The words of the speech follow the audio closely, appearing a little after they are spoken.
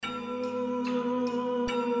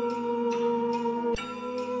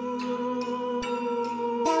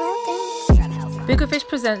Bigger Fish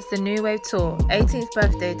presents the New Wave Tour, 18th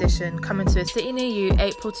birthday edition, coming to a city near you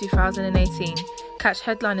April 2018. Catch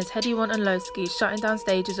headliners Heady One and Lowski shutting down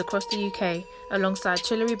stages across the UK, alongside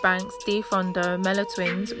Chillery Banks, Dee Fondo, Mella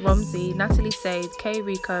Twins, Romsey, Natalie Sade, Kay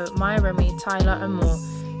Rico, Maya Remy, Tyler and more.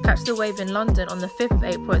 Catch the Wave in London on the 5th of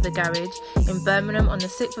April at the Garage, in Birmingham on the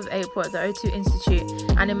 6th of April at the O2 Institute,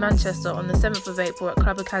 and in Manchester on the 7th of April at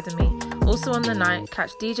Club Academy. Also on the night,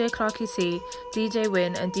 catch DJ Clarky T, DJ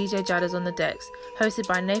Win and DJ Jadders on the decks, hosted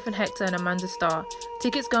by Nathan Hector and Amanda Starr.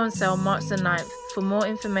 Tickets go on sale March the 9th. For more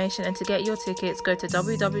information and to get your tickets, go to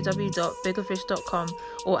www.biggerfish.com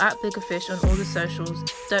or at biggerfish on all the socials.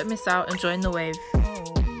 Don't miss out and join the wave.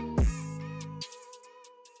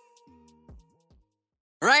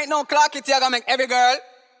 Right now, Clarky T, I gonna make every girl,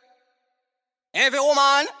 every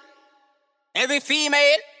woman, every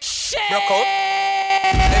female broke out.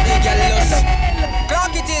 Every girl loose.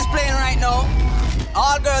 Clarky T is playing right now.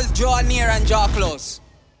 All girls draw near and draw close.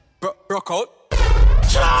 Broke out.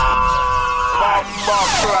 Bomba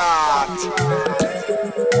clot.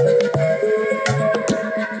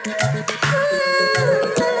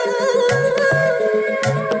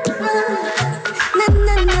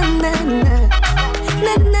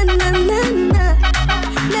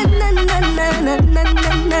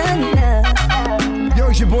 Yo,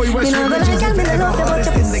 it's your boy West Religions and forever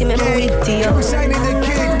hardest in the game. Co-signing the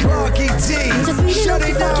kid, Clarky T. Shut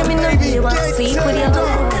it down, baby. Here we go.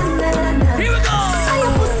 I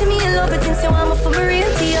am pussy me in love with things you want me for me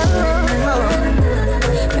real to you.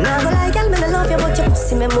 And I go like, girl, me love you, but your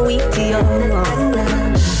pussy me weak to you.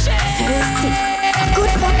 Thirsty.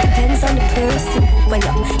 Good fuck depends on the person. When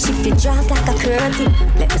you shift your jaws like a curtain,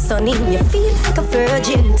 let the sun in you feel like a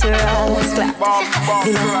virgin to us. Then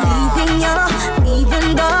I'm leaving you,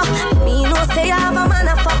 even though me no say I have a man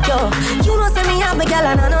a fuck you. You know say me have a girl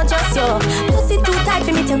and I not just you. Pussy too tight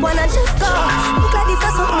for me to wanna just go. Look like this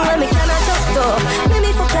or something when me cannot just do. Let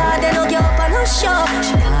me fuck her, then I'll get up on her show.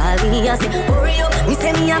 She call me and say, hurry up. Me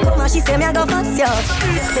say me a come and she say me a go fuss you.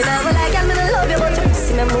 Then I go like, I'm gonna love you, but your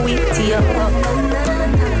pussy me weak to you.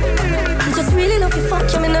 I just really love you, fuck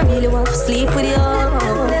you, and I really want to sleep with you.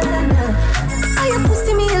 I am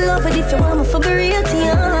pussy me in love with if you want me for be real to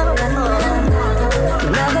you.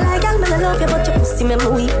 Never like I'm gonna love you, but your pussy me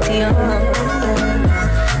weak to you.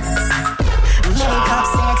 Makeup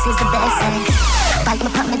sex is the best sex. Bite me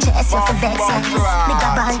pop my chest, you for vex sex. Me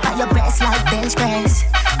grab on by your breast like bench press.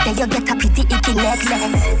 Then you get a pretty icky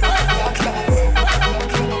necklace.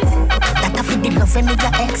 That I feel the love when me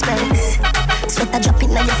your express. Sweat a drop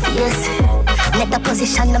in on your face. Let the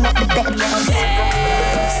position to make the bed rest.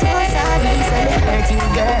 So sorry, say me hurt you,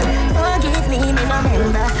 girl. Forgive me, me no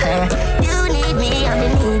remember her. You need me, I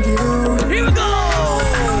need you. Here we go.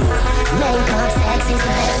 Makeup sex is the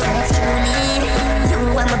best sex, truly. You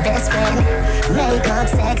are my best friend. Makeup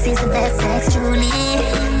sex is the best sex, truly.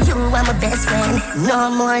 You are my best friend. No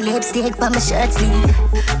more lipstick but my shirt sleeve.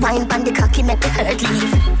 Wine pan the cocky make the hurt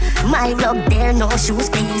leave. My rug there, no shoes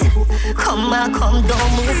please. Come on, come,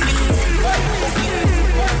 don't move please.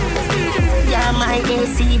 Yeah, my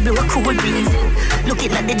AC blow a cool breeze.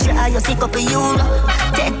 Looking at the jar, you see couple euro.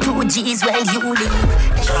 Take 2 G's when you leave.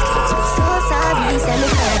 So sorry, say me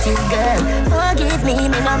hurt you, girl. Forgive me,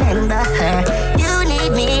 me no remember her. You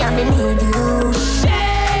need me, I need you.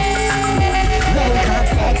 Makeup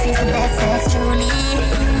sex is the best sex, truly.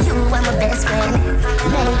 You are my best friend.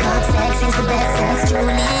 Makeup sex is the best sex,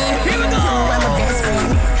 truly. You are my best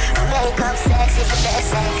friend. Makeup sex is the best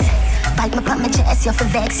sex. Bite me pop my chest, you for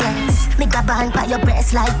vex, yes. Me grab on by your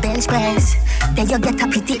breast like bench press. Then you get a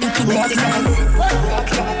pretty icky necklace.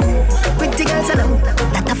 Pretty girls alone.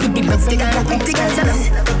 That I feel the love when you get Pretty girls alone.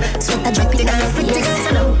 Sweat a drop in on your face.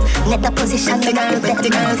 Let the position to make the bed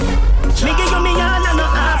rest. Me give you me all and no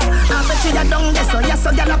half. Half a tree a down there, so you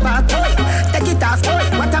so gyal apart. Take it off,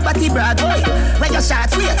 what a body broad. When your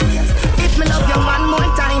shots wait. If me love you one more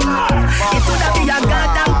time, it woulda be a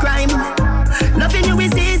goddamn crime. Loving you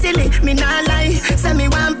is easily, me not lie. Say me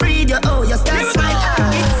want breathe you, oh you start smile.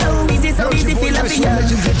 It's so easy feel love ya.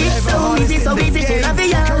 It's so easy feel love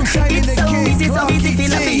ya. It's so easy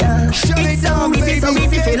feel love ya. It's so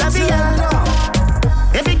easy feel love ya.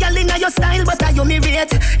 Every girl inna your style, but I you me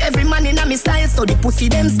rate. Every man inna me style, so the pussy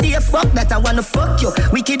them stay. Fuck that I wanna fuck you.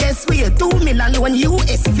 Wickedest way, 2 million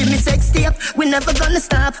US. If you me sex tape, we never gonna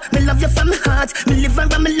stop. Me love you from my heart, me liver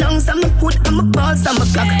and my lungs, and my hood, and my balls, and my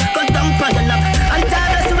cock. Go down on your lap, and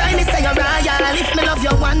Taurus right, me say you're royal. If me love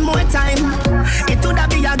you one more time, it woulda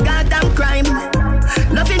be a goddamn crime.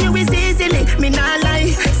 Loving you is easily, me not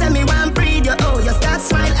lie. Say me want breathe you, oh you start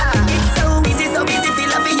smile. It's so easy feel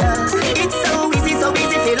love ya. It's so easy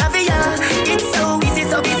feel love ya. It's so easy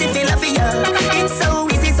feel love ya. It's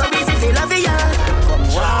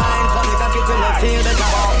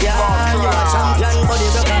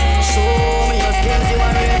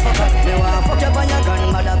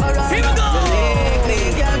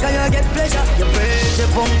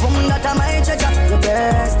pum pum, that a my treasure. Your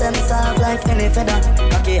breast them soft like any feather.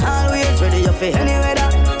 Cocky always ready up for any weather.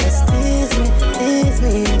 Just tease me,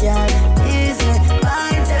 girl, tease me.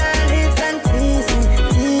 Bite your lips and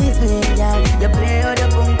tease me, girl. You play with your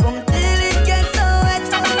pum pum till it gets so wet.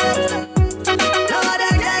 No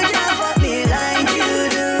other girl can fuck me like you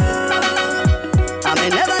do. I may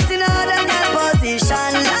never seen another girl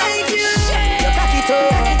position like you. You cock it up,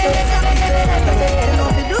 you know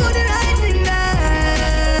if you do the right thing,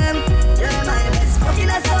 then you're my best fucking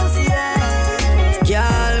associate.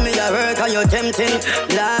 Girl, me a work and you tempting,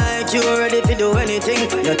 like you ready to do anything.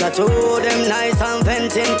 You tattoo them nice and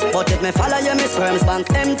venting, but if me follow you, me sperms bank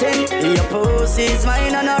empty. Your pussy's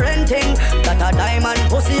mine and a renting. That a diamond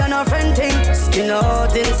pussy and a friending. Skin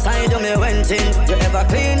out inside you, me wenting. You ever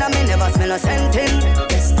clean and me never smell a scenting.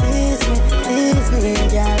 Just tease me,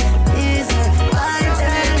 girl, tease me. I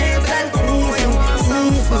tell you, girl, tease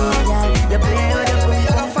me, girl. You play with the boom,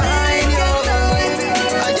 you find your way.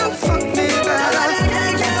 And you fuck me better.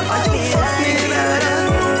 And you fuck me better.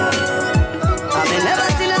 I may never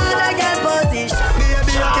see another girl position.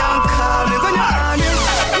 Baby, you can call me when you're on it.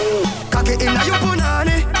 Cocky inna your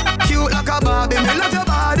punani. Cute like a Barbie, me love your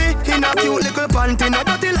body. In a cute little panty, in a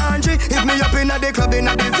dirty laundry. Hit me up inna the club,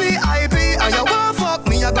 inna the VIP. And you want fuck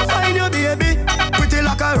me, I go find your baby. Pretty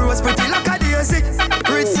like a rose, pretty like a daisy.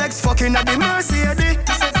 Rich sex fucking at the Mercedes.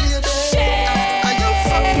 And you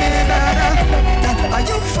fuck me better. And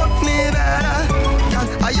you fuck me better.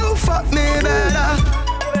 And you fuck me better.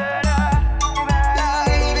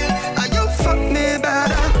 And you fuck me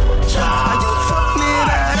better. And you fuck me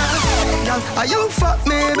better. And you fuck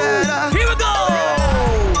me better. Here we go.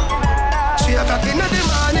 She a cocky in the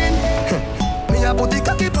morning. Me a put the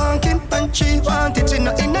cocky punkin. And she want it, she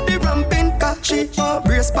not in the ramping. Cause she want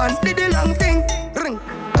brace pan, did the long thing. Ring,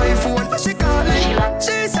 iPhone, what she calling?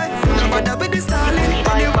 She said, no matter with the styling.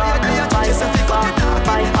 Anyway, I tell you, she said, pick up the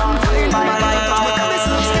talking. I'm fine, my come is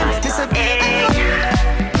skin. Me say, baby,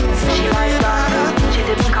 she like that. She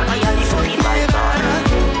did the cocky and the pussy by bar.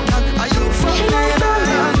 Are you fuck me better?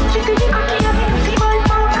 She did the cocky and the pussy by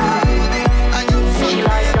bar. And you fuck me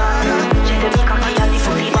better. She did the cocky and the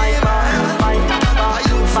pussy by bar. Are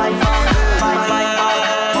you fuck me better?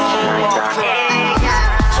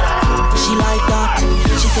 She like that.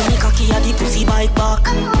 She say me cocky a the pussy bite back.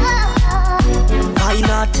 Why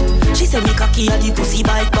not? She say me cocky a the pussy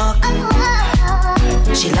bite back.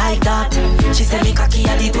 She like that. She say me cocky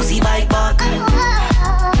a the pussy bite back.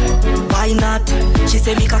 Why not? She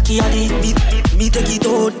say me cocky a the me take it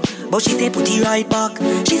out, but she say put it right back.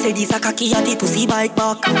 She say this a cocky a the pussy bite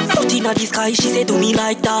back. Out inna the sky, she say do me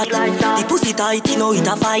like that. The pussy tight, you know it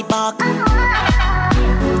a fight back.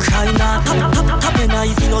 Cry not, tap your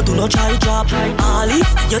eyes, you know do not try drop. All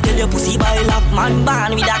if you tell your pussy by lap, man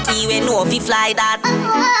born with a key when no fi fly that.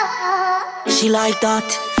 She like that.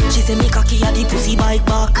 She say me cocky a the pussy bite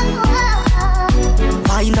back.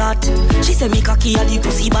 Why not? She say me cocky a the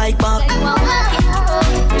pussy bite back.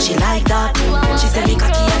 She like that. She say me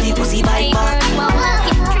cocky a the pussy bite back.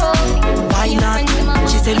 Why not?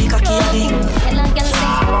 She say me cocky a the.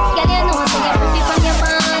 Girl, you know so you're pretty from your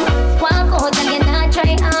man. Walk out and you not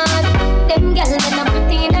try hard. Them girls they not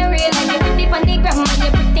pretty in a real life. You pretty from the gram and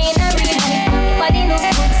you pretty in a real life. Your body looks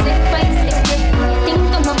good, step by step. You think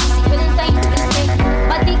to no pussy will tight,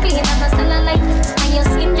 body clean and a cellulite. And your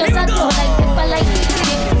skin just a glow like pepper light.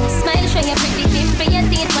 Smile show you pretty dimple, your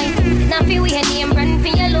teeth white. Now fi wear name brand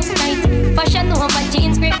for your look right. Fashion over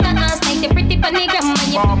jeans, grip the ass like the pretty from the gram and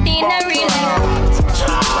you pretty in a real life. You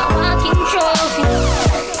a walking trophy.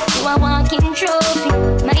 You a walking trophy.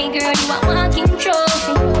 My girl, you a walking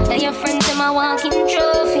trophy. Tell your friends I'm a walking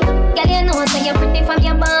trophy. Girl, you know so you're pretty from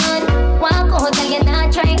your band. Walk out and you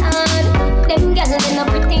not try hard. Them girls they not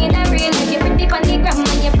pretty in a real life. You're pretty from the gram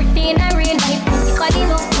and you're pretty in a real life. Because you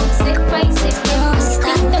look good, step by step.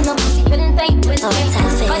 Think to no pussy will tight, will tight.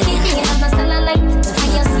 But you can't have no cellulite.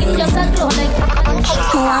 And your skin just a glow like.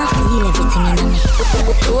 I feel everything in me.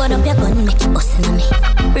 Load up your gun, make it bust in me.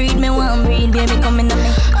 Breed me one, breed baby come in me.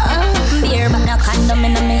 Beer but no condom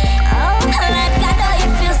in me. Like God, oh you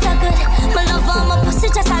feel so good. My love on my pussy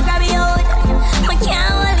just I grab you out. I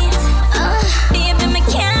can't hold it, baby me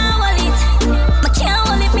can't hold it. I can't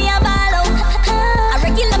hold it, me a ball out. I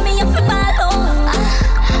regular me up a ball out.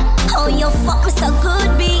 Oh you fuck me so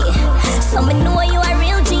good, B. So me know you a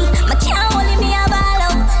real G. I can't hold it, me a ball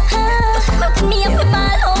out. Me up a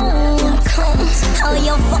ball out. Oh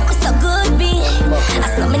you fuck me so good, B. I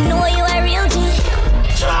saw me know you a real G.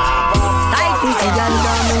 Tight pussy, girl,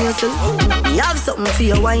 calm on yourself. You have something for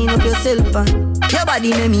you, wind up yourself. Your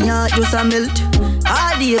body make me heart just a melt.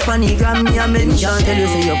 All the panigram me a mention. Tell you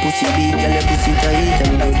say your pussy big, tell your pussy tight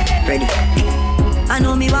and good. Ready? I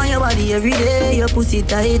know me want your body every day. Your pussy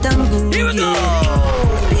tight and good. Here we go.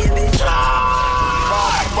 Baby.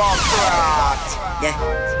 Yeah.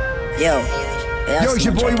 Yo. Yo, it's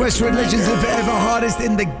your boy Westwood, legends of forever, hardest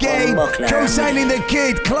in the game. Co-signing the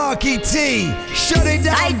kid, Clarky T. Shut it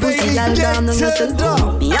down, baby, get turned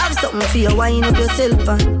up. Me have something for you, wind up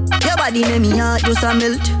yourself. Your body make me heart just a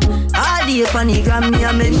melt. All the panigram me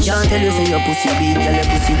a mention. Tell you say your pussy big, tell your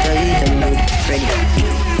pussy tight and good. Ready?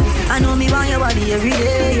 I know me want your body every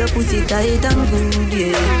day. Your pussy tight and good,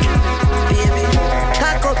 yeah. Baby,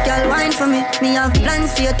 cock up, girl, wine for me. Me have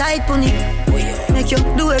plans for your tight pony. Make you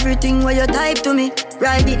do everything where you type to me.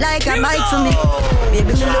 Ride it like a bike for me.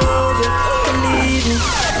 Baby, me love you, believe me.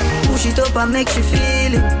 Push it up and make you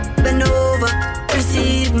feel it. Bend over,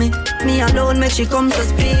 receive me. Me alone make she come so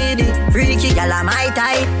speedy. Freaky girl, I'm my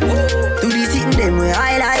type. Do the thing them way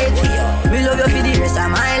I like. Me love you for the rest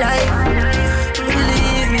of my life.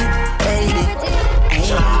 Believe me, baby.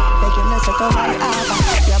 Make you not suck on my heart.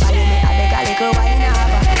 Your body me a beg a little wine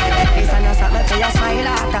over. If I not stop me for your smile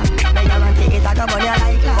after. It like a bunny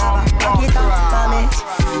like lava. Back it up for me.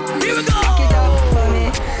 Here we go. Back it up for me,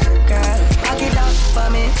 girl. Back it up for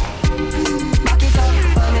me. Back it up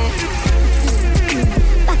for me.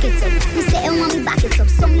 Back it up. Me say I want me back it up,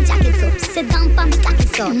 so me jack it up. Sit down for me cock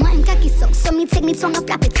it up. And want him cocky suck, so me take me tongue and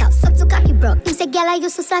flap it up. Suck to cocky bro. Him say girl I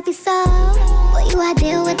used to slap it so. But you are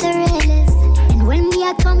there with the realest. And when me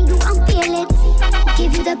I come, you I'm feel it.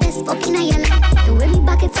 Give you the best fucking of your life. The way me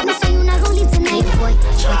back it up, me so you not gon' leave tonight, boy.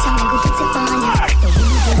 Watch how me go put it on ya. The way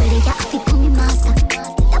me do it, ya happy call me master.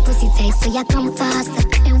 That pussy taste so ya come faster.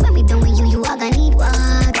 And when we done with you, you are gonna need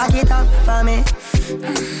water. Back it up for me.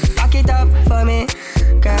 Back it up for me,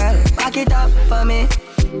 girl. Back it up for me.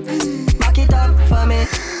 Back it up for me.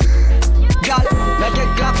 Girl, make it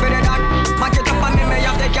clap for the dance. Back it up and me may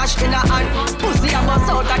have the cash in her hand. Pussy a bust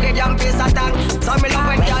out of the damn piece of tank. So me love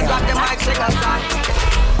when girl drop the mic, sing a song.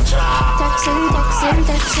 Texting,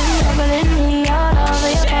 juggling me all over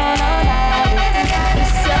your phone all night.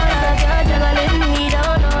 It's your love, you're juggling me,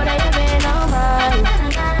 don't know that you've been nobody.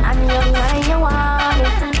 I'm the only one you want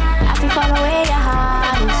it. I can follow where your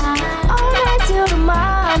heart is. All night till the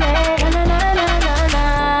morning, na.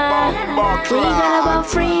 We got about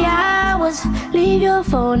 3 hours, leave your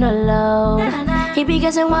phone alone. He be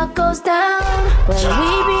guessing what goes down when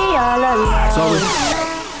we be all alone. Sorry.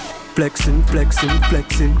 Flexing,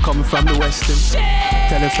 coming from the western.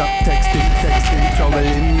 Tell him stop texting,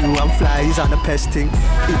 troubling you and flies on the pesting.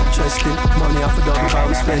 Interesting, money off a double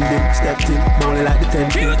power spending. Stepped in, rolling like the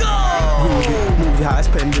tempting. Movie high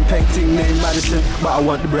spending, painting name Madison, but I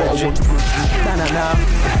want the bread. Nah.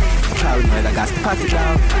 Paranoid, I got to pat it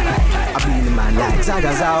down. I be the man like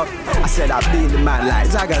Zaga's out. I said I be the man like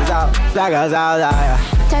Zaga's out. Yeah.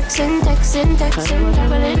 Texting,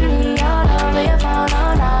 juggling me all over your phone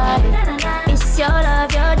all night. It's your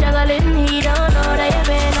love, you're juggling me, don't know that you've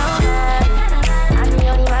been all night. I'm the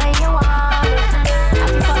only one you want. I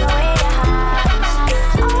can follow where your heart is.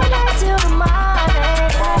 All night till the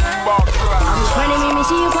morning. I'm running me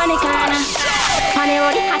see you on the corner. On the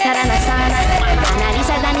road, hotter than a sauna.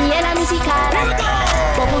 Analisa Daniela, me see cara.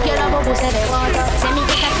 Bobo quiero, bobo se de water. Send me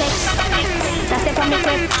take a text. That's the from the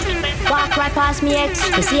crib. Walk right past me ex.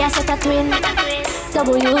 You see I set a twin.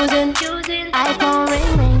 Double using. iPhone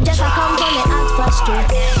ring. Just I come from the ask frustrate.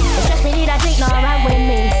 It's just me need a drink, no run with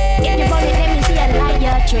me. If you want it, let me see a light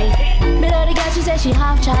your tree. Me love the girl, she said she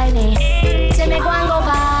half Chinese. Say me go and go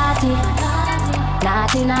party.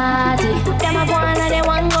 Naughty. Them a go and they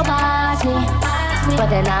want go past me. But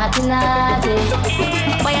they naughty.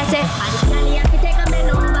 Boy I say, I have to take a man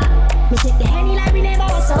over. Me take the Henny like we never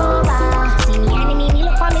was sober. See me enemy, me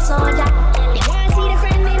look for me soldier. They wanna see the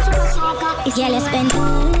friend named Super Soccer. It's yeah, let's spend.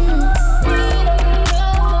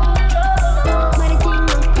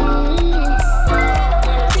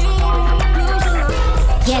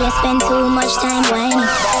 Yeah, let's spend too much time whining.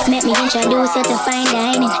 Make me introduce you to fine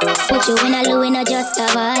dining. Put you in a Louis, not just a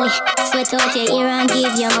volley. Sweat out your ear and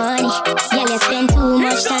give you money. Yeah, let's spend too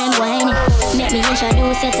much time whining. Make me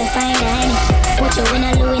introduce you to fine dining. Put you in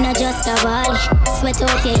a Louis, not just a volley. Sweat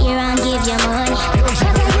out your ear and give you money. Cause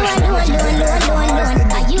I do alone.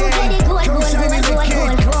 Are you get it gold? Cause I do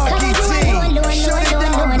alone.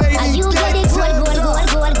 Are you get it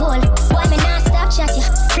gold? Boy, me not stop chat you.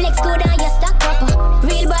 Flex good on your stock proper.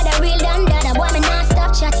 Real brother, real dan dada. Boy, me not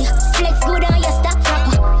stop chat you. Flex good on your stock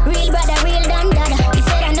proper. Real brother, real dan dada. He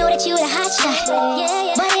said I know that you the hot shot.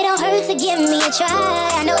 Yeah. But it don't hurt to give me a try.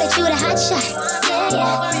 I know that you the hot shot.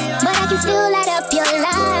 Yeah. But I can still light up your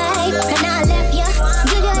life. And I left you,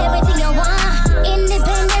 give you everything you want.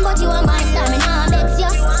 Independent.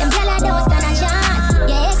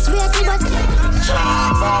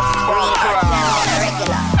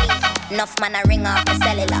 Man, I ring off the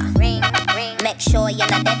cellular. Ring. Make sure you're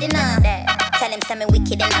not dead enough. Tell him send me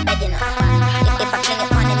wicked in a bed enough. If I fling it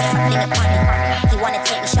on him, if I fling it on him. He wanna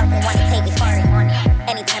take me shopping, wanna take me foreign.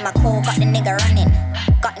 Anytime I call, got the nigga running.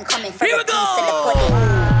 Got him coming for a piece of the pudding.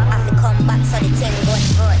 I fi come back so the thing good.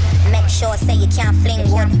 Make sure say you can't fling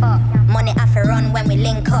good. Money I fi run when we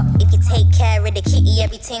link up. If you take care of the kitty,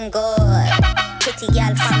 everything good. Pretty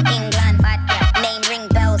girl from England. Name ring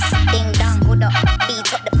bells, ding dong.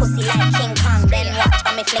 Beat up the pussy like King Kong. Then watch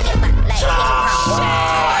how me fling it back like ping pong.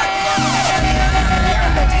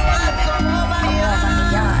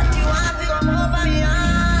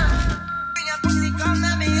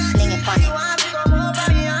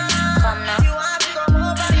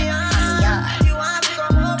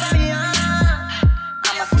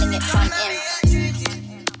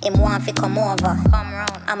 If he come over,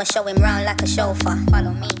 I'ma show him round like a chauffeur.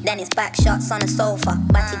 Follow me. Then it's back shots on the sofa.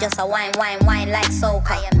 But he just a wine like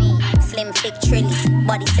soca. Slim, thick, trilly,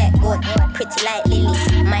 body set good, pretty like Lily.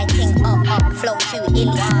 My thing up, flow too illy.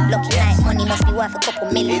 Looking like money must be worth a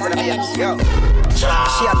couple million. She a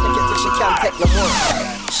take it till she can't take no more.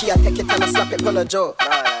 She a take it and I slap it on her jaw.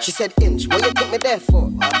 She said, Inch, what you take me there for?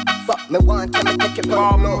 Fuck me one, can me take it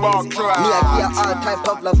on the floor? Me I give her all type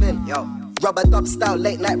of loving. Rubber dub style,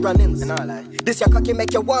 late night run-ins. This your cocky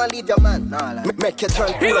make you want leave your man. Make you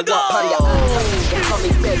turn cool and walk on your hands. Them call me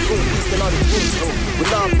bedroom, beastin' on the roof. We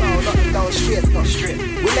not bow, nothing down straight up.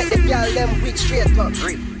 We let the girl them reach straight up.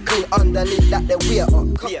 Clean underneath that they wear up.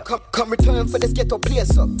 Come return for this ghetto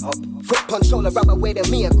place up. Foot punch shoulder, rub away the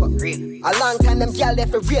makeup. A long time them girl left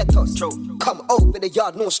for rate us. Come over the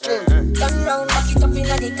yard, no stranger. Turn round, back it up in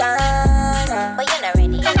the car. But you're not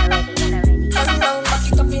ready, Turn round,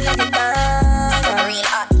 back it up in the car. Real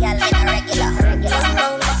hot girl, me not regular. Turn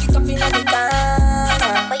round, back it up in the car.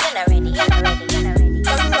 But you're not ready, Turn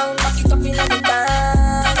round, back it up in the car.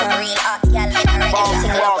 Real hot girl, me not regular.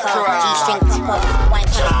 Sing like a G-string pop up. Wine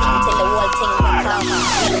pan thing till the whole thing rock out.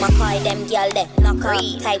 Feel my car, them girl there, knock her.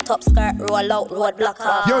 Tight top skirt, roll out, road blocker.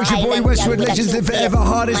 Yo, it's your boy Westwood, legends and forever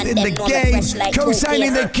hardest in the game.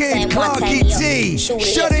 Co-signing the kid, Clarky T.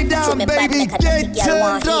 Shut it down, baby, get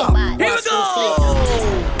turned up. Here we go.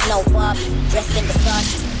 No Bob, dressed in the sauce.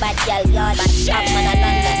 Bad gal yard, half man a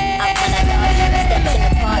London, half man a yard. Step in the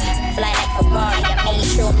park, fly like Ferrari. Only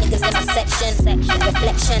show niggas in my section.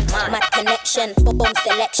 Reflection, mad connection, boom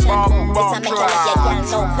selection. This I make you love your gal,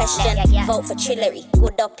 no question. Vote for Trillery,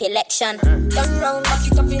 good up election. Turn round, back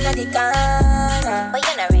it up in the car. But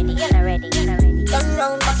you're not ready, Turn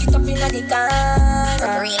round, back it up in the car.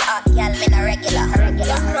 Real hot gal, me not regular.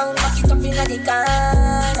 Turn round, back it up in the car.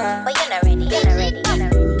 But you're not ready,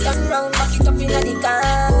 Turn round, back it up in the car.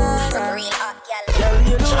 Real hot gal,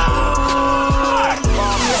 you look good.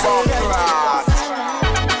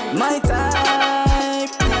 My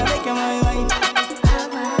type, you make my wife.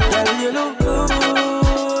 Girl, you look good.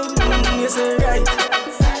 You say right.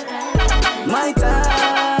 My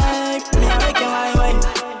type, you make my wife.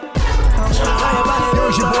 Yo,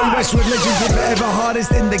 it's your boy Westwood, legends and forever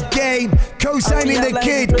hardest in the game. Co-signing the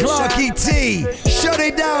kid, Clarky T. Shut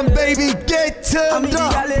it down, baby, get turned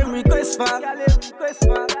up.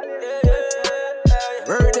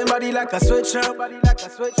 Work them body like a sweatshop.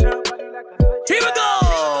 Here we go.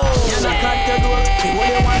 You knock at the door, they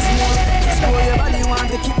want you once more. Explore your body, want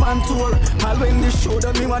to keep on tour. All when the show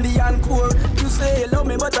done, me want the encore. You say you love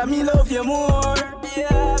me, but I me love you more.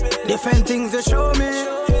 Different things to show me.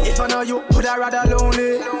 If I know you, would I rather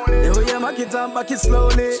lonely? The way you make it and back it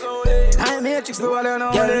slowly. I'm matrix, so I don't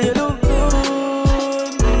know. Girl, you look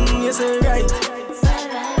good. You say right.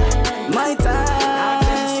 My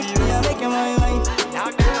time, you make my wife.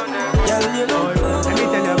 Girl, you look good. Let me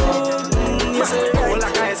tell you about. You say right.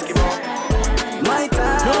 My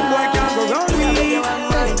time. No boy can go round me.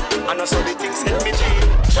 I know so the things help me cheat.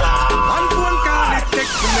 One phone call it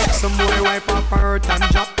take to make some boy wipe up her hurt and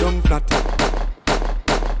drop down flat.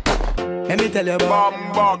 Let me tell you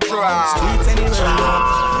about streets anywhere.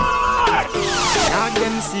 Dog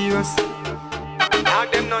them serious. Dog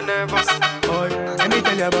them no nervous. Boy, let me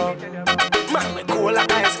tell you about. Man, we cool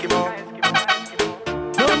like an Eskimo.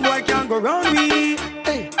 No boy can go round me.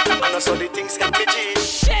 Hey, I know so the things help me cheat.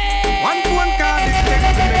 One phone call it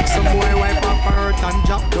take to make some boy wipe up her hurt and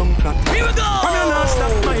drop down flat. Here we go. Come here now,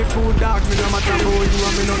 stop my food, dog. Me no matter about you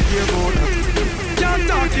and me no care about that. Can't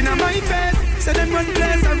talk in my face. Say them run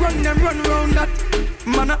place, I run them run round that.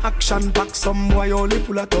 Man a action pack, some boy only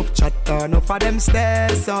full of tough chatter. Enough of them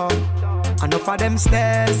stairs up, enough of them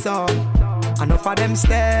stairs up, enough of them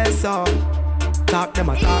stairs up. Talk them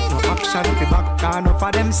a talk, no action if you back. Enough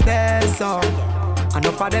of them stairs up,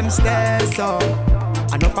 enough of them stairs up,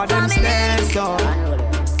 enough of them stairs up.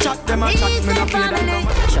 chat, them a chat. Me no play that no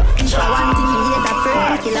man. If I want to hate a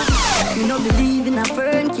fern killer, me no believe in a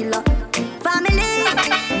fern killer. Family,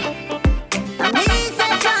 and me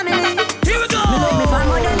say family. Here we go. Me like me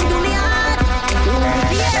family, then do me hard.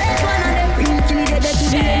 Yeah, one of them real kill it, they to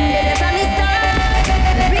the end, from the start.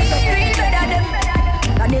 Real better them.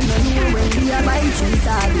 And them no know when we are buying cheese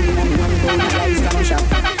sardine and one pound of rice from shop.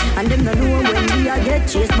 And them no know when we are get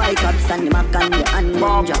chased by cops and the mac and the hand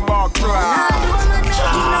ninja.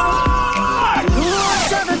 I know how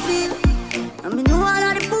trouble feel. I mean know all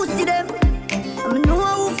of the pussy them. I mean know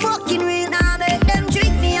who fucking real. Now make them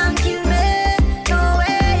trick me and kill me. No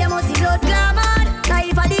way, you must see blood glamour.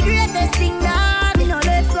 Life are the greatest thing that me no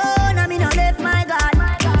left phone and me no left my God.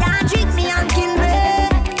 Can't trick me and kill me.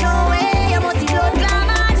 No way, you must see blood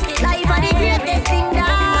glamour. Life are the greatest thing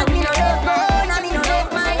that me no left phone and me no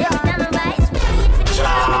left my God.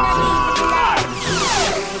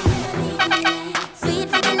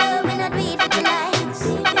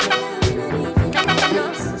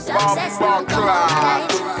 Success don't come overnight.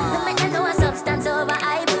 No matter no substance over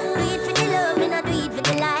hype. Do it for the love, me not do it for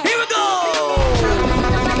the life. Here we go.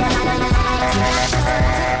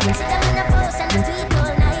 Sit down on the post and the tweet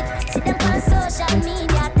all night. Sit down on social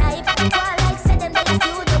media type. All like say them they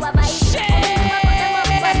studio a vibe.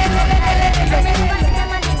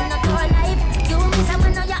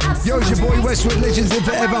 Yo, it's your boy Westwood Legends and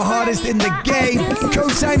forever hardest in the game.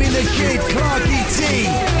 Co-signing the kid, Clarky T.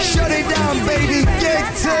 Shut it down, baby.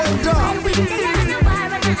 Get turned up.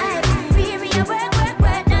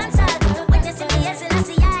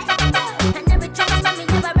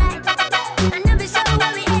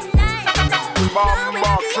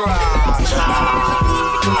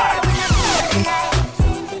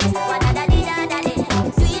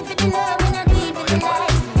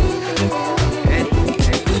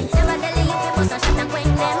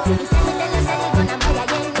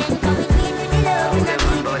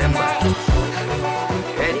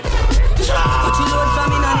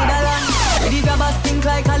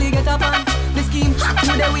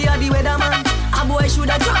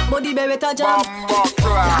 Body beretta jam.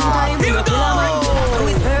 Long time we no kill a man. So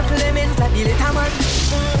it's purple lemons like the little man.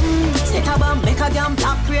 Set a bomb, make a damn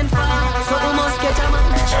black rain fall. So we must catch a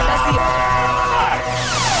man. Let's see.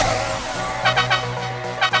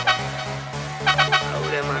 How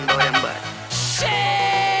them man bow them bad.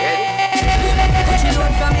 Put your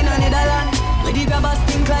load from in a Netherland. Where the grabbers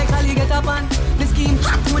stink like Ali get up on. The scheme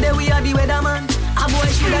hot today we are the weatherman. A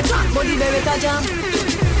boy should have drop body beretta jam.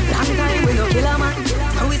 Long time we no kill a man.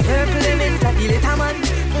 Now it's purple lemons like the little man.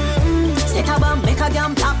 Set a bomb, make a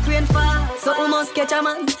damn black rain fall. So we must catch a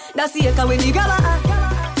man. That's the echo when the grabber.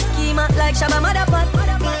 Schema like Shabba Motherpot.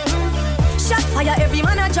 Shot fire, every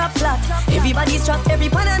man a drop flat. Everybody's trapped, every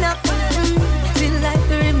pan a nap. Feel like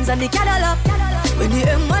the rims and the Cadillac. When the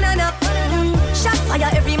M1 a nap. Shot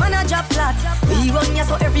fire, every man a drop flat. We run ya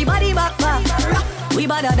so everybody back. We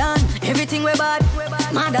badder than everything we bad.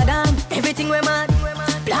 Madder than everything we mad.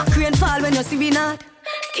 Black rain fall when you see we not.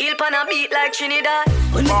 Steel pan a beat like Trinidad.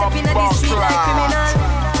 When we step in the street like criminal.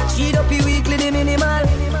 Cheat up your weekly the minimal.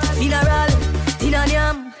 Funeral, dinner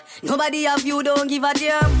yam. Nobody have you, don't give a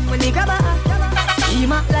damn. When they grab a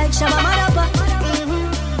schema like Shabba Motherpot.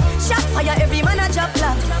 Shot fire, every man a drop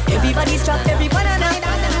flat. Everybody's trapped, every banana.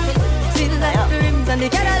 Feel like the rims and the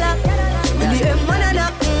Cadillac. When the M1 a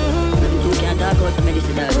nap. You can't talk out to me, this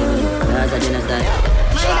is that. That's a genocide.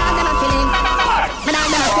 My dog them a feeling. My dog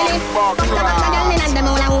them a feeling. Fuck the back of the girl and them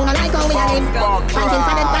all I wanna like how we a live. Fighting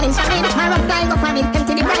for the panning for me. My rough guy go for me.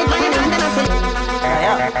 Empty the bright, my dog them a feeling.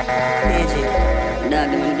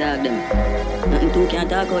 Dog them. Nothing too can't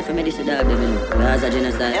talk out for me, this is dog them. That's a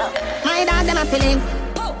genocide. My dog them a feeling.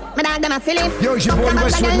 My dog them a feeling. Yo, it's your boy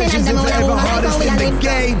Westwood Legends and forever hardest in the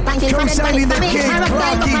game. Co-signing the kid,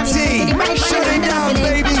 Clarky T. Shut it down,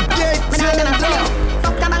 baby. Get turned up.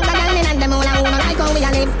 Fuck the bang the girl in and them all I wanna like how we a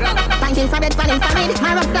live. Banking for bed, panning for me.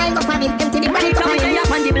 My rough guy go for me. Empty the bright come in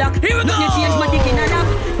up on the block. Here we go. You change my dick in a lap.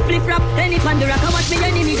 Flip flop, any pan the rock. I watch me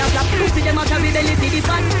enemy that flap. Pussy them out of belly see the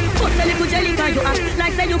fat. Put a little jelly cause you act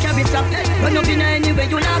like say you carry strap. Run up in anywhere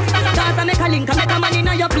you knock. Cause I make a link, I make a man in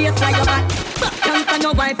your place like your back. Can't stand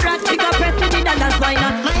no wife rat. Pick up press with the dollars, why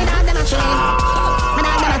not? My dog them a feeling. My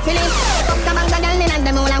dog them a feeling. Fuck the bang the girl in and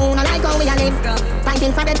them all I wanna like how we a live.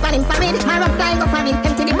 Banking for bed, panning for me. My rough guy go for me.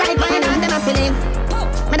 Empty the bright, my dog them a feeling.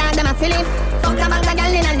 My dog them a feeling. Fuck the bang the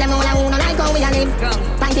girl in and them all I wanna like how we a live.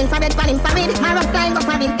 Banking for bed, panning for me. My rough guy go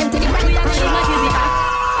for me. Empty the bright, my dog them a feeling.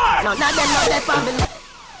 No, not them, not that family.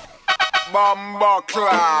 Bomba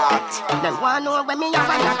clot. Them wanna know when me have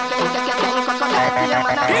a knock.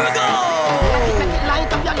 Here we go. Light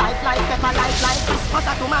up your life like pepper, like Christmas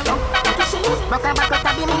or tomorrow. Rock a back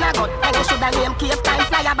up in a gut. And you shoulda name cave time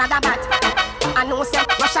fly a bag of bat. I know say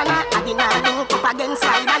Russian a dinner link up against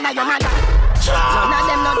side and your mother. None of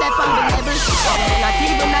them know they from the level. Not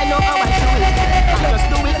even I know how I do it. I just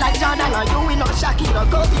do it like Jordan or you, we know Shakira,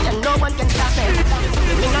 Kobe, and no one can stop it.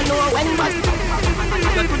 Me no know when, but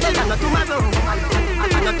not today and not tomorrow.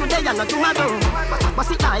 Not today and not tomorrow. But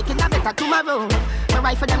see, I can have better tomorrow. My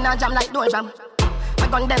rifle them now jam like door jam. My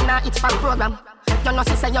gun them now it's for program. You know,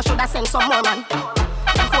 say you shoulda send some more man.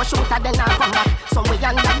 Before shooter then I come back. Some way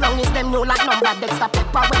underground is them new like number. Dexter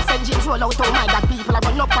Pepper when St. James roll out. Oh my God, people are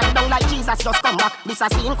run up and down like Jesus just come back. This a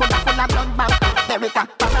scene coulda full of blood bank. America,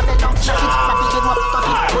 Parabellum, knock it, rapid give up, touch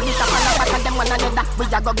it. Pull it up on the back of them one another. We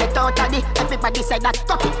a go get out of it. Everybody say that,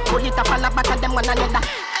 touch it. Pull it up on the back of them one another.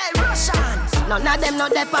 Hey Russians, none of them know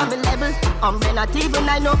they on me level. Not even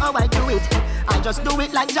I know how I do it. I just do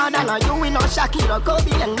it like Jordan or you, we know Shakira,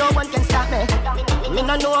 Kobe, and no one can stop me. Me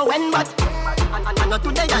no know when, but I know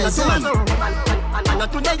today and not tomorrow. I know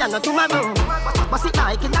today and not tomorrow. But see,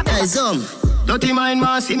 I can have it. Dirty mind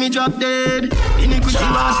man see me drop dead. Iniquity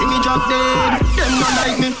man see me drop dead. Them not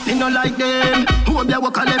like me, me not like them. Who up there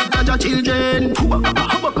walk a left of your children?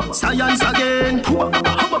 Science again.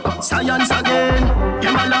 Science again.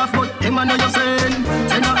 Them a laugh but them a know your friend.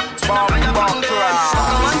 Send a fire bang them.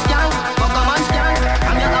 Pokemon scan, Pokemon scan.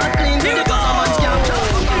 From your heart clean to the Pokemon scan.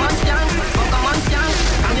 Pokemon scan, Pokemon scan.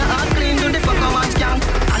 From your heart clean to the Pokemon scan.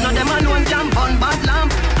 I know them alone jump on bad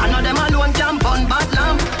lamp. I know them alone jump on bad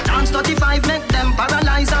lamp. Chance 35 make them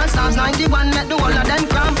paralyze and stars 91 make the whole of them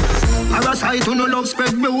cramp. Parasite who no love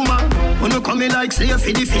spread rumor. Who no come in like slave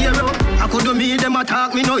for the pharaoh. I could do me them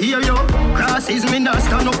attack me no hear you. Crosses me not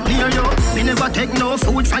stand up near you. Me never take no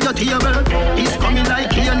food from your table. It's coming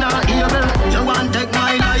like here now evil. You want take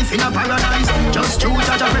my life in a paradise. Just choose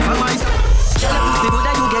a job for mice. The good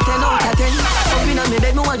that you get 10 out of 10. Up in on me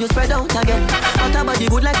bed, me want you spread out again. What about the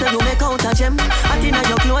good life that you make out of gem? I think that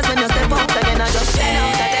your clothes when you step out again. I just 10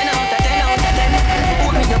 out of 10 out of 10 out of 10.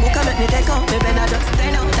 Put me your book and let me take out. Me better just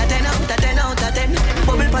 10 out of 10 out of 10 out of 10.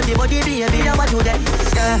 Bubble pan the body, baby, I want you then.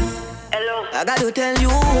 Yeah. Hello. I got to tell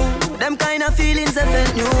you, them kind of feelings I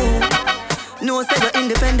felt new. No, say you're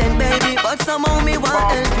independent, baby, but somehow me want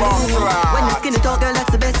help you. When you skinny talk, girl,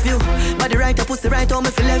 that's the best view. Body right, your pussy right, home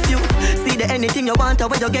if you left you. See the anything you want, or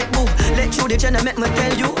when you get boo. Let you the gender make me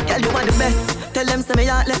tell you, girl, you are the best. Tell them say me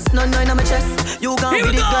heartless, none in my chest. You gon'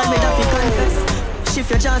 be the girl, me that fi confess.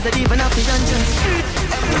 Shift your jaws, that even have to undress.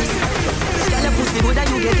 Girl, your pussy good, and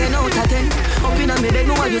you get 10 out of 10. Up in on me bed,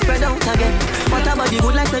 me want you spread out again. What about the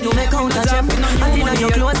good life that you make out of gem? I think on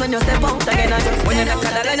your clothes when you step out again. I just when you knock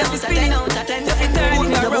at the line, you spin out of 10. Put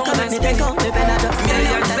me the book and make me take out. Me better just 10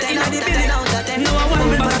 out of 10 out of 10 out of 10. No one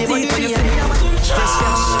will body when you see me. Fresh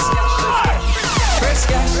cash, fresh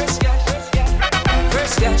cash,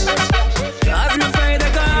 fresh cash. Cause me afraid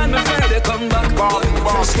they gone, me afraid they come back.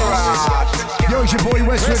 Fresh cash. Yo, it's your boy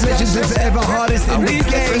Westwood, legends and forever hardest in the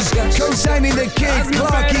game. Co-signing the kid,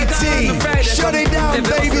 Clarky T. Shut it down,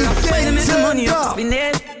 baby. Get turned up.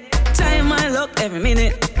 Time my luck every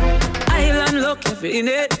minute. Island luck every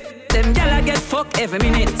minute. Them gyal get fucked every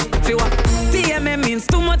minute. Fi what? TMM means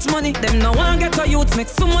too much money. Them no one get to youth make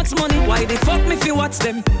so much money. Why they fuck me fi watch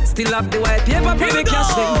them? Still have the white paper, pretty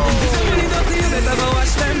cash them. If you really dirty, you better go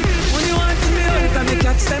watch them. When you want to me out and me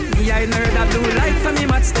catch them. Me I nerd that blue lights and me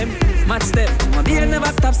match them. Match them. My beer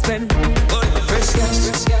never stop spend. Fresh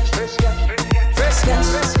cash, fresh cash.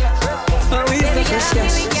 Oh, we say fresh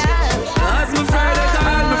cash. As my Friday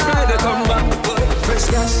call, my Friday come back. Fresh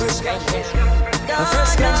cash, a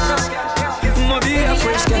fresh cash. My beer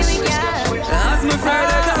fresh cash. As my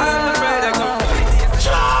Friday call, my Friday come back.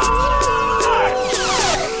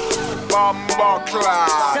 Bomba clock.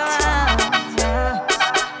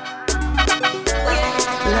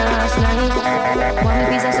 Last night, one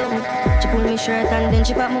piece of something. She pulled me shirt and then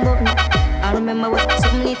she popped my button. I remember what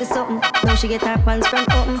something lead to something. Now she get her pants from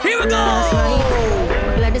open. Last night,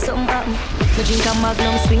 glad there's something happen. Me drink a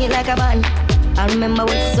magnum, swing it like a button. I remember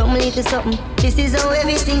what something lead to something. This is how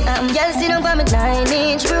everything happen. Girl, sit down for me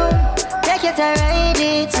 9-inch room. Take your time, ride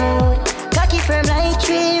it smooth. Cocky firm like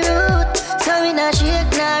tree root. So we not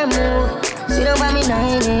shake nor move. Sit down for me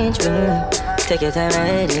 9-inch room. Take your time,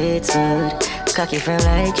 ride it smooth. Cocky firm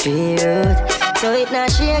like tree root. So it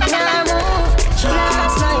not shake nor move.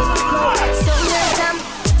 Last night, some girl Sam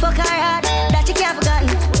fuck her hard, that she can't forgotten.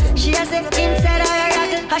 She has it inside her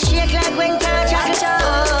rocket. Her shake like when can't chocolate.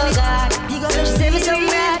 Oh God, she say me so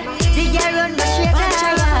mad. The girl run but shake her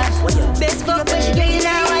hard. Best fuck when she get in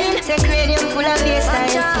her wine. Say crazy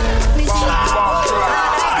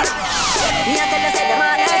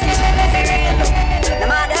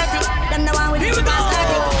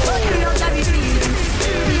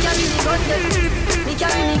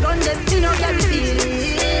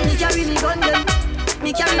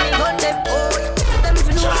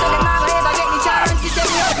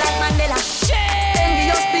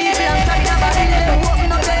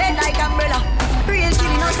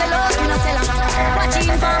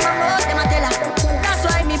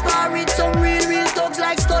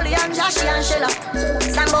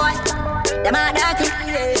them are dirty.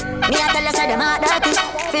 Me I tell you say them are dirty.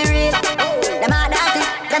 For real, them are dirty.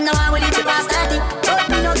 Them no one will eat you past 30. But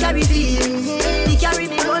me no carry feelings. Me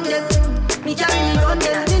carry me gun them. Me carry me gun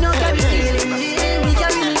them. Me no carry feelings. Me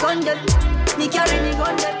carry me gun them. Me carry me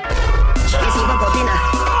gun them. Me see Bokopina.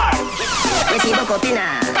 Me see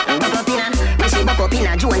Bokopina. Bokopina. Me see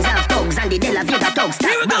Bokopina. Jones have thugs and the De La Vega thugs.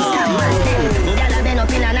 Stop bastard man them. Gyal a been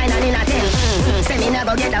up in a 9 and in a 10. Say me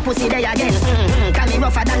never get a pussy there again. Call me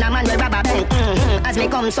rougher than a man with rubber band. As me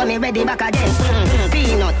come so me ready back again.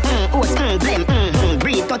 Peanut, oats, blem.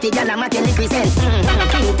 Breed 30 gyal a matin liquid scent.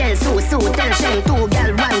 King tell Sue tell Shem. 2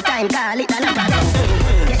 gyal one time call it a knock again.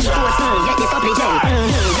 Get the oats, get the supplicant.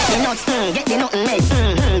 Get the nuts, get the nothing made.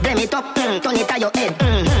 Blem it up, turn it to your head.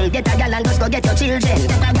 Get a gyal and just go get your children.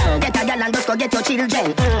 Get a gyal and just go get your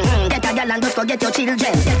children. Get a gyal and just go get your children.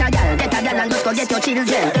 Get a gyal and just go get your children.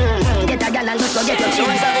 Get a gyal and just go get your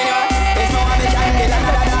children. It's no one me can get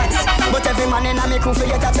another dance. But every man in a me crew fi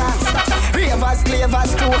get a chance. Ravers,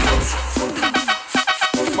 clavers, crew hats.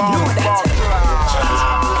 Know that.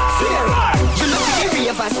 Fear. You know the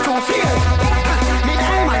ravers, crew fear. Me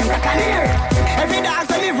diamonds a canary. Every dance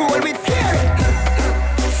when me roll with fear.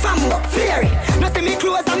 Fambo, fear. No see me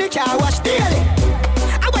clothes and me car wash daily.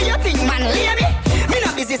 How you think man leave me? Me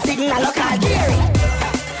not busy signal local geary.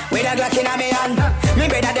 With a Glock in a me hand. Me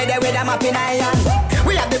brother dead with a map in a hand.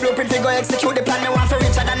 We have the blueprint to go execute the plan. Me want for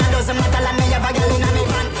richer than a dozen metal and me have a girl in a me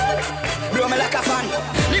van. Blow me like a fan.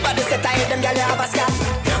 The body set I hit them girl you have a scan.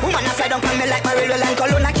 Woman a fly down on me like my railway line.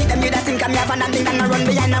 Cologne I keep them you that think I'm have and think I'm run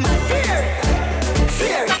behind a man. Fear,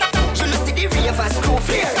 fear. You know see the ravers crew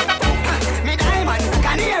fear. Me diamonds a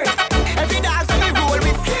canary. Every dog so me roll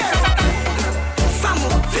with fear. Fambo,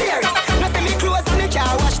 fear. No see me clothes and me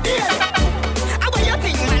car wash there.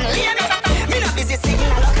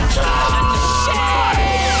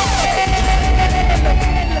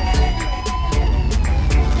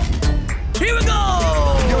 Here we go!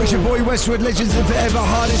 Yo, it's your boy Westwood, legends and forever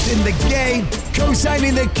hardest in the game.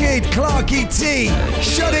 Co-signing the kid, Clarky T.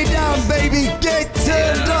 Shut it down, baby, get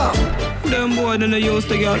turned up. Them boy than they used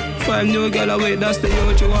to get. 5 new girl away, that's the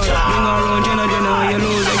youth you want. Bring her around Jenna when you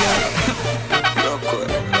lose again.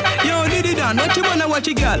 Yo, Diddy Dan, what you wanna watch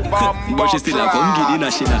a girl? But she still a come giddy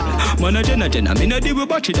national. Man a Jenna, me no deal with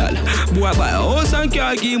batchy doll. Boy buy a house and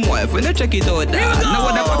car, give him wife when they check it out. Now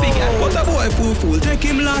what a puppy girl, but a boy fool, take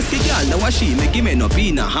him last the girl. Now what she make him end up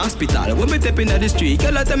in a hospital. When me step in the street,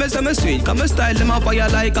 girl I tell me some sweet. Come and style them on fire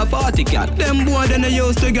like a 40 cat. Them boy than they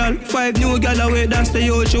used to girl. 5 new girl away, that's the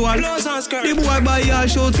usual. The boy buy a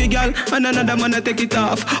shoes for girl, and another man a take it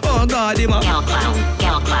off. Oh God, him a girl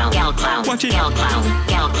clown. Watch it. Girl clown.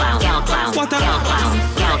 What a girl clown.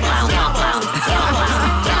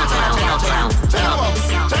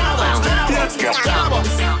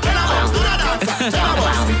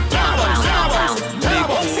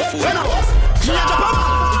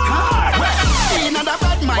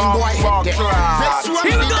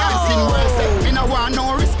 Here we go. Me no want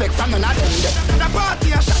no respect from none of them. The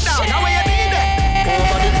party a shut down. Now where you be there?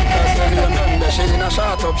 Over the tickers when you done there. She in a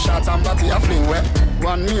shot up shots and body a fling wet.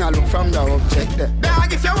 One me a look from the object there.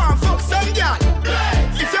 Dog, if you want fuck some girl,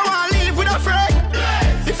 if you want live with a friend,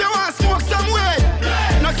 if you want smoke some way,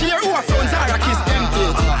 no care who a phones are a kiss empty.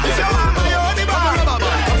 If you want my own the bar,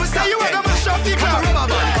 say you wanna mash up the club. You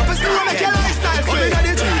wanna make your lifestyle free.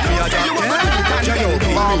 Say you wanna make it and you go.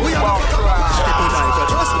 We have a tonight,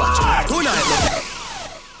 just watch. Tonight.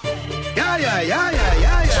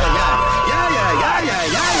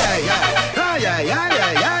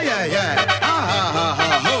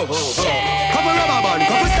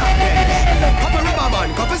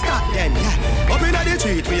 Couple start then. Up in the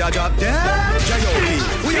street, we are drop dead.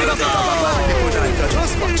 J.O.P. We are gonna fuck up a party tonight,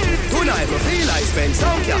 just watch. Tonight we feel like spend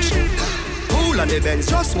some cash. Cool on the Benz,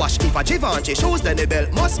 just wash. If a Givenchy shoes, then the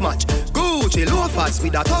belt must match. Gucci loafers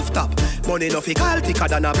with a tough top. Money no fi call thicker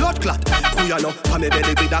than a blood clot. Who you know, pa me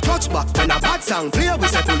belly with a clutch back. When a bad sound play, we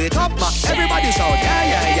say pull it up back. Everybody shout, yeah,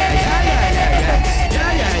 yeah, yeah, yeah, yeah, yeah,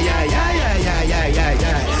 yeah, yeah, yeah, yeah, yeah, yeah, yeah, yeah,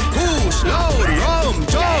 yeah. Push, load, rum,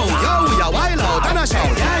 Joe, yo, we a wild out and a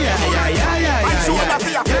shout, yeah, yeah, yeah, yeah, yeah, yeah,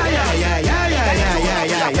 yeah, yeah, yeah, yeah, yeah, yeah,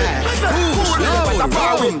 yeah, yeah. Push, load,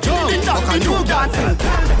 rum, Joe, what can you dancing?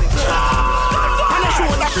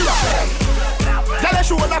 Shoulder for your friend. Tell a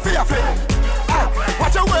shoulder for your friend.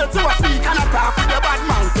 Watch your words to a speak and a talk with your bad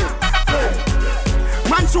mouth.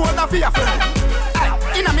 Man shoulder for your friend.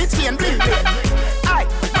 In a me chain bling bling.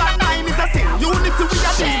 Bad mind is a sin. Unity with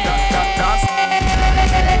a team. That's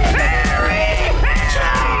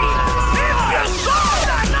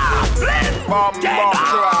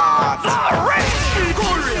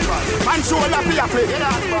Man shoulder for your friend.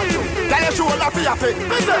 Tell a shoulder for your friend.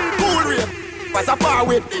 Cool rate. was a bar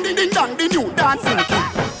with ding ding dong, the new dancing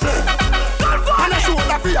king. And a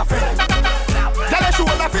shoulder for your friend. Tell a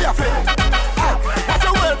shoulder for your friend. Watch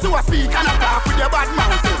your words to a speak and a talk with your bad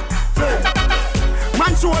mouth.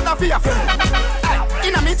 Man shoulder for your friend.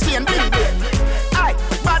 In a me chain bling bling.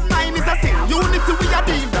 Bad mind is a sin. Unity we a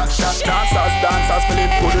deal. Dancers feel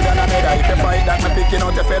it good than another. If you fight that, me picking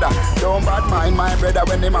out a feather. Don't bad mind my brother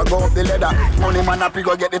when him a go up the ladder. Money man up, he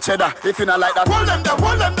go get the cheddar. If you not like that, hold them there,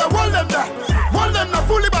 hold them there, hold them there. Hold them there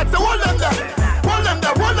fully, but hold them there. Hold them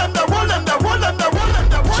there, hold them there, hold them there, hold them there, hold them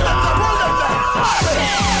there, hold them there, hold them there.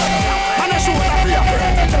 And a shoulder for your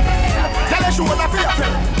friend. Tell a shoulder for your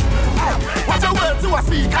friend. Watch your words to a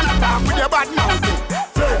speak and a talk with your bad mouth.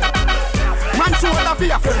 Man shoulder for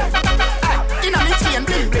your friend. In a me chain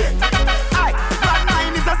bling bling.